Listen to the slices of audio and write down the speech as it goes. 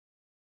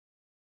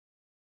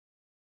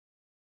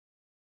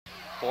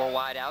4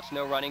 wideouts,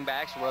 no running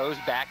backs. Rose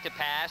back to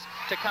pass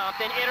to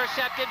Compton,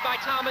 intercepted by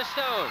Thomas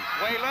Stone.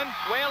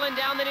 Whalen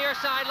down the near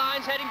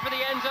sidelines, heading for the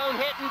end zone,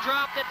 hit and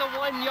dropped at the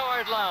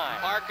 1-yard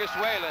line. Marcus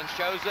Whalen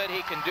shows that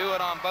he can do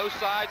it on both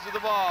sides of the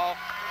ball,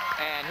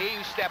 and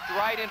he stepped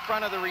right in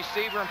front of the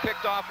receiver and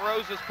picked off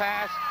Rose's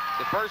pass.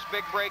 The first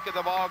big break of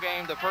the ball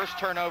game, the first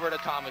turnover to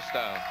Thomas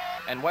Stone.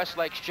 And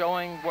Westlake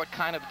showing what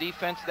kind of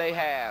defense they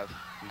have.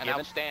 An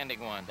outstanding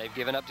one. They've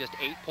given up just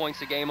 8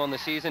 points a game on the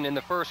season. In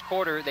the first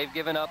quarter, they've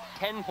given up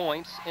 10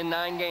 points in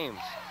 9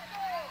 games.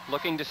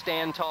 Looking to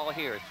stand tall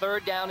here.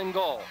 3rd down and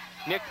goal.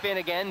 Nick Finn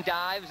again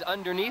dives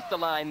underneath the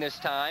line this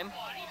time.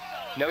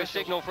 No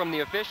signal from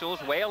the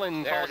officials.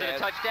 Whalen calls it a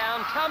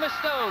touchdown. Thomas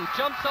Stone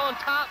jumps on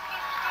top.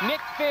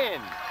 Nick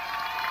Finn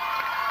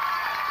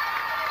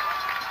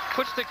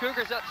puts the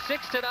Cougars up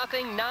 6-0,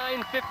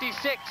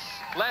 9:56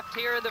 left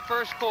here in the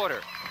first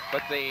quarter.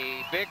 But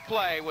the big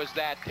play was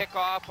that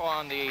pickoff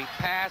on the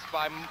pass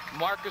by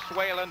Marcus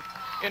Whalen,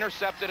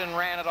 intercepted and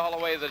ran it all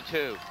the way to the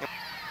 2.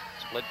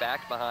 Split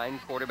back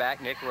behind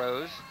quarterback Nick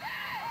Rose.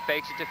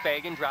 Fakes it to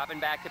Fagan, dropping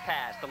back to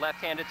pass. The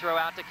left-handed throw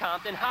out to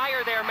Compton.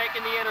 Higher there,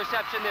 making the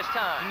interception this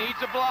time. He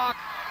needs a block.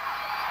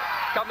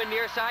 Coming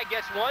near side,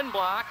 gets 1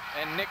 block.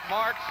 And Nick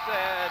Marks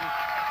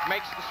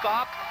makes the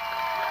stop.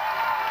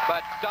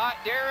 But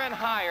Darren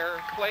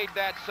Higher played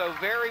that so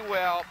very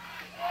well.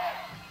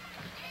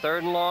 3rd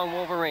and long,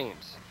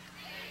 Wolverines.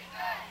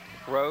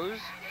 Rose.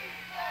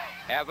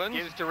 Evans.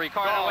 Gives to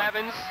Recardo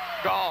Evans.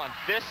 Gone.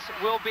 This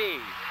will be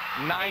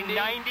a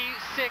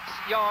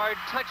 96-yard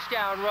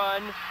touchdown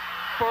run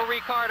for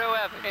Recardo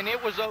Evans. And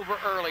it was over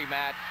early,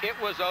 Matt. It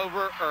was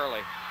over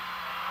early.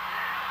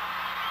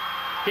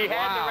 He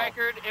had the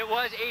record. It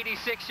was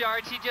 86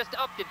 yards. He just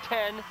upped it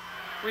 10.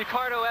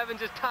 Recardo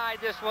Evans has tied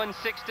this one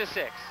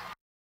 6-6.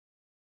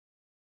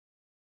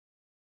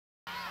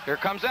 Here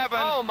comes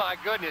Evans. Oh, my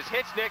goodness.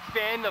 Hits Nick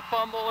Finn, the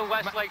fumble, and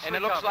Westlake's And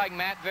it looks like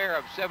Matt Vera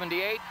of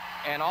 78,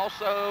 and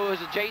also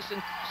is a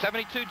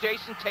 72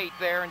 Jason Tate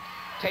there, and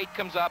Tate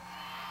comes up.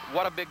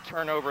 What a big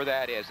turnover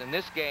that is. In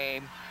this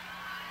game,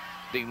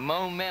 the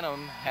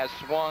momentum has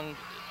swung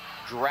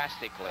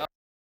drastically.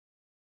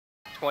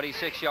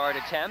 26-yard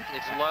attempt.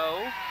 It's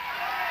low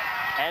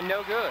and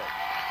no good.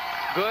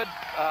 Good.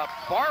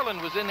 Volland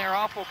was in there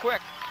awful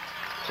quick.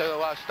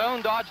 So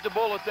Stone dodged a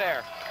bullet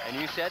there. And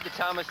you said the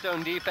Thomas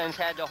Stone defense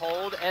had to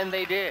hold, and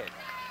they did.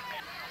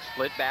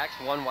 Split backs,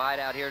 1 wide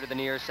out here to the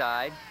near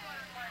side.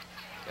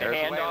 The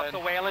hand off to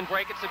Whalen,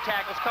 breaking some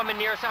tackles, coming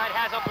near side,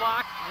 has a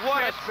block.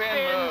 What a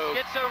spin move.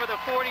 Gets over the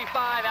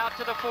 45, out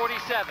to the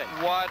 47.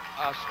 What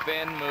a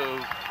spin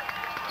move.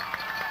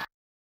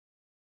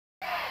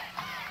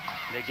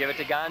 They give it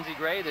to Gonzi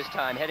Gray this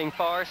time, heading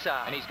far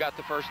side. And he's got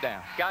the first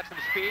down. Got some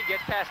speed,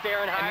 gets past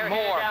Darren Higher,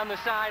 headed down the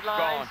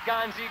sidelines.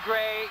 Gonzi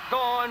Gray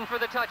gone for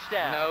the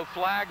touchdown. No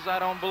flags, I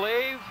don't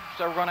believe.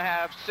 So we're going to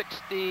have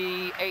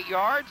 68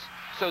 yards.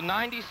 So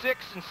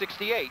 96 and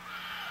 68.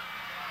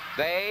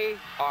 They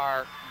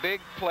are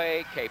big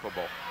play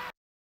capable.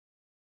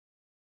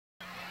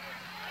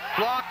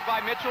 Blocked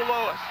by Mitchell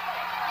Lewis.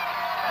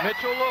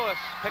 Mitchell Lewis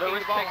picking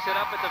the ball. Picks it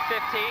up at the 15,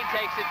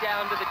 takes it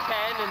down to the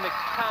 10, and the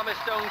Thomas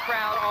Stone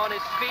crowd on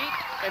his feet,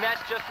 and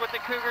that's just what the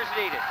Cougars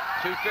needed.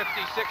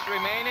 2:56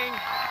 remaining.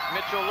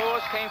 Mitchell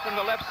Lewis came from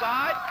the left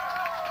side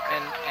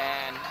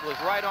and was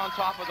right on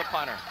top of the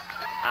punter.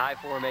 I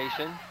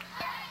formation.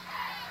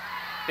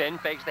 Finn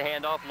fakes the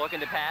handoff, looking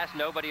to pass.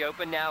 Nobody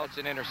open. Now it's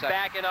an interception.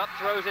 Backing up,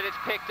 throws it. It's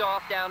picked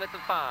off down at the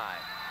 5.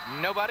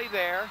 Nobody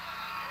there.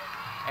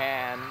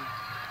 And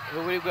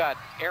who we've got?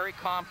 Eric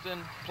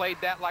Compton played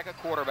that like a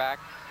quarterback.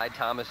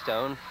 Thomas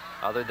Stone,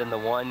 other than the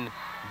 1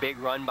 big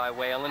run by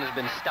Whalen, has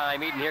been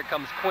stymied. And here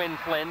comes Quinn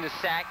Flynn to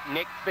sack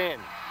Nick Finn.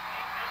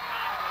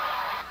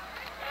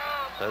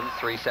 So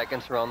 3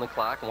 seconds are on the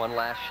clock. 1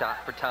 last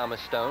shot for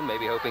Thomas Stone,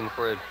 maybe hoping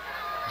for a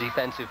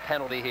defensive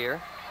penalty here.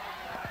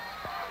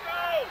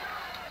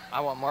 I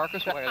want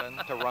Marcus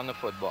Whalen to run the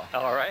football.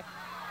 All right.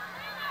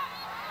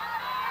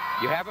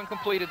 You haven't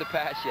completed the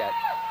pass yet.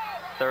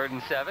 3rd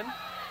and 7.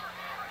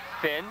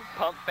 Finn,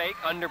 pump fake,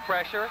 under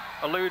pressure,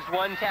 eludes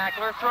 1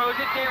 tackler, throws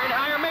it, Darren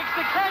Higher makes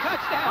the catch.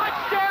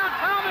 Touchdown,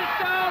 Thomas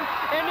Stone,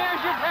 and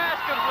there's your pass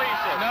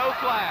completion. No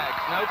flags,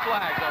 no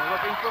flags. I'm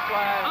looking for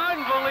flags.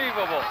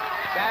 Unbelievable.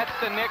 That's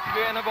the Nick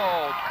Finn of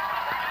old.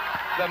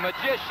 The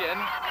magician,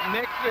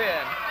 Nick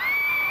Finn,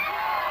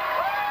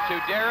 to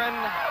Darren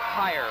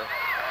Higher.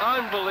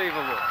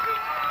 Unbelievable.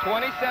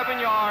 27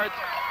 yards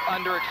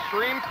under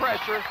extreme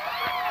pressure.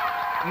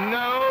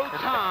 No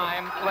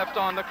time left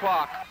on the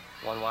clock.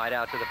 1 wide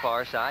out to the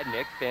far side.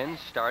 Nick Finn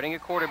starting a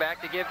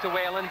quarterback to give to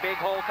Whalen. Big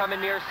hole coming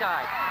near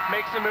side.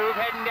 Makes a move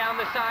heading down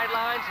the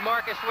sidelines.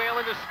 Marcus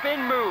Whalen to spin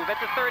move at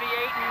the 38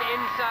 and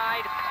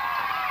inside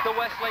the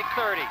Westlake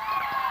 30.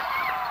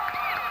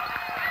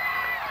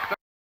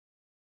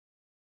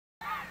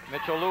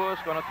 Mitchell Lewis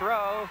going to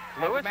throw.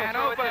 Lewis will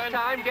throw it this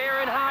time.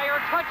 Darren Higher.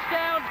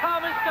 Touchdown,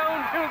 Thomas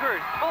Stone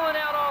Cougars. Pulling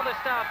out all the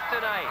stops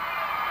tonight.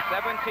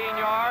 17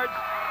 yards.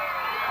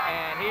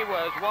 And he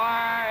was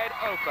wide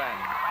open.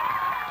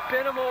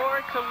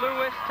 Finnemore to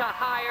Lewis to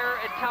Hire,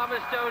 and Thomas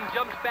Stone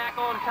jumps back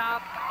on top,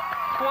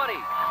 18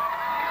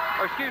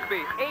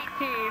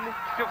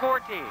 to 14.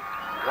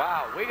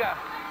 Wow,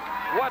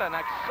 what an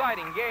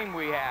exciting game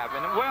we have,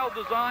 and a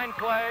well-designed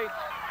play.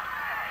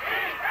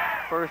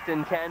 1st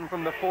and 10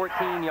 from the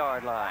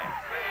 14-yard line.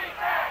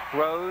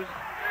 Rose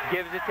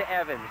gives it to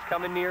Evans,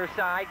 coming near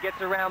side,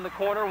 gets around the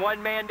corner,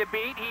 one man to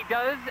beat. He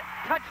does.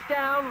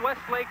 Touchdown,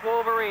 Westlake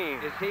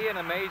Wolverines. Is he an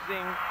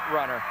amazing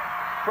runner?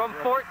 From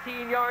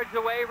 14 yards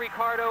away,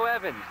 Recardo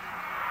Evans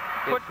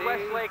puts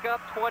Westlake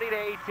up 20 to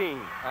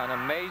 18. An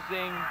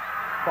amazing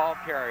ball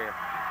carrier.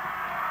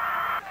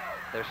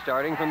 They're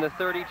starting from the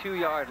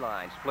 32-yard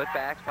line. Split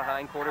backs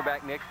behind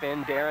quarterback Nick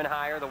Finn. Darren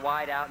Hire, the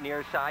wide out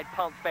near side.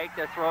 Pump fake.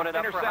 They're throwing it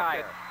up for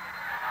Hire.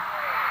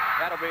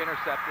 That'll be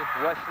intercepted.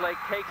 Westlake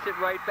takes it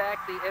right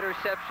back. The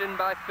interception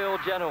by Phil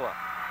Genoa.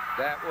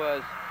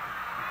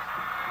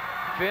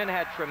 Finn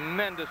had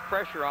tremendous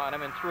pressure on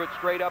him and threw it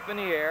straight up in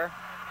the air.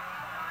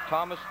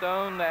 Thomas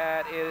Stone,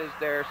 that is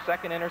their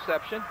 2nd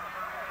interception.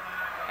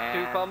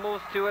 And 2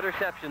 fumbles, 2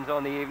 interceptions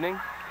on the evening.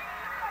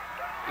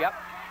 Yep.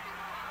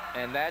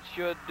 And that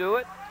should do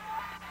it.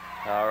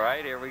 All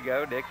right, here we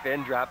go. Nick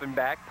Finn dropping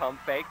back,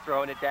 pump fake,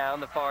 throwing it down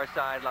the far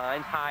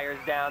sidelines.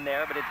 Hire's down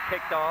there, but it's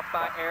picked off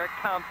by Eric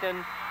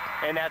Compton,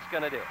 and that's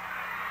going to do it.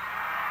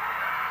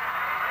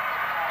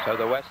 So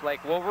the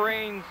Westlake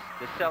Wolverines,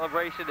 the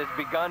celebration has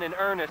begun in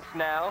earnest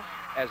now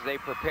as they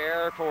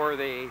prepare for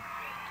the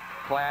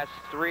Class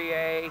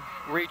 3A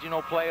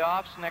regional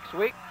playoffs next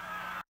week.